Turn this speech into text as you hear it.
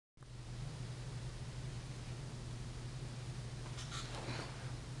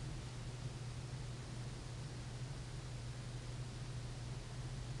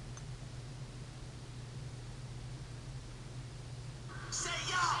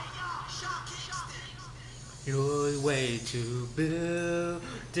You're way too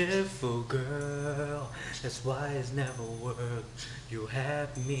beautiful, girl. That's why it's never worked. You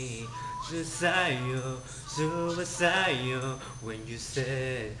have me suicidal when you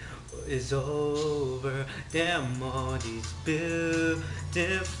said it's over. Damn all these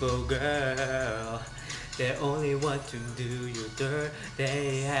beautiful girl. They only want to do you dirt.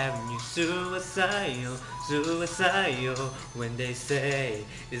 They have you suicidal when they say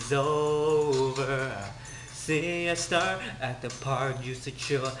it's over. See a star at the park, used to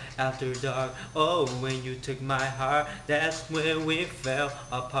chill after dark. Oh, when you took my heart, that's when we fell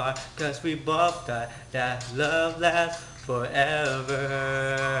apart. Cause we both thought that love lasts forever.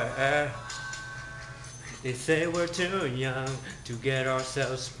 They say we're too young to get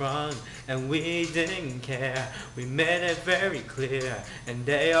ourselves sprung, and we didn't care. We made it very clear, and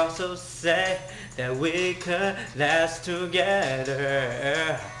they also say that we could last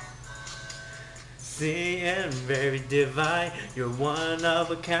together. Seeing very divine, you're one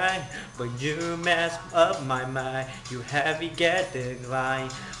of a kind, but you mess up my mind. You heavy get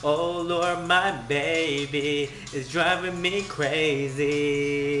declined. Oh Lord, my baby is driving me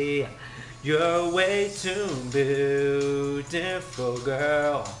crazy. You're way too beautiful,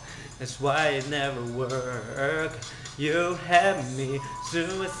 girl. That's why it never worked. You have me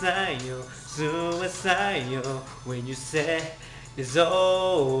suicidal when you say it's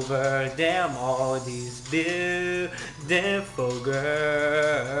over. Damn all these beautiful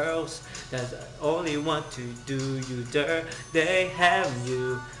girls that only want to do you dirt. They have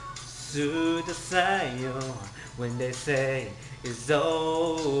you suicidal when they say it's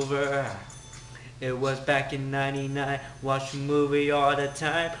over. It was back in '99, watch a movie all the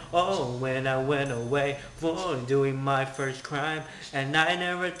time. Oh, when I went away for doing my first crime, and I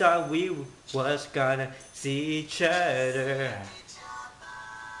never thought we was gonna see each other.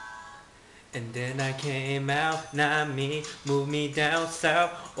 And then I came out, not me, moved me down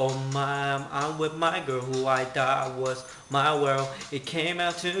south. Oh my, I'm with my girl who I thought was my world. It came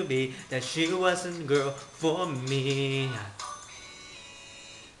out to be that she wasn't girl for me.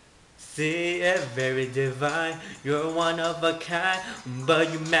 See it very divine, you're one of a kind, but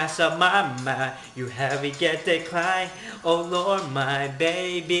you mess up my mind, you heavy get declined. Oh Lord, my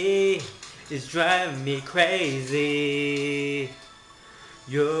baby is driving me crazy.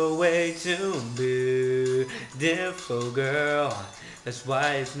 You're way too beautiful, girl. That's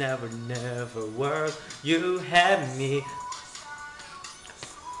why it's never worked. You have me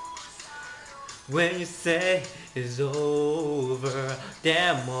when you say it's over.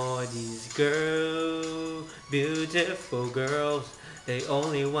 Damn all these girls, beautiful girls. They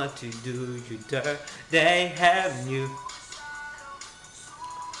only want to do you dirt. They have you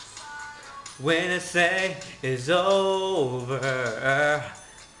when I say it's over.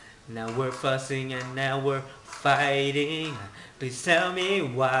 Now we're fussing and now we're fighting. Please tell me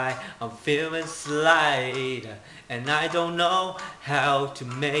why I'm feeling slight, and I don't know how to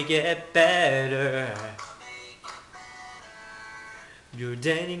make it better. You're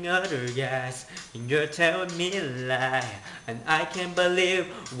dating other guys, and you're telling me a lie. And I can't believe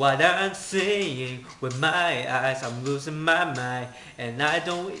what I'm seeing with my eyes. I'm losing my mind, and I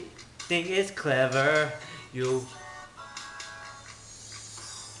don't think it's clever. You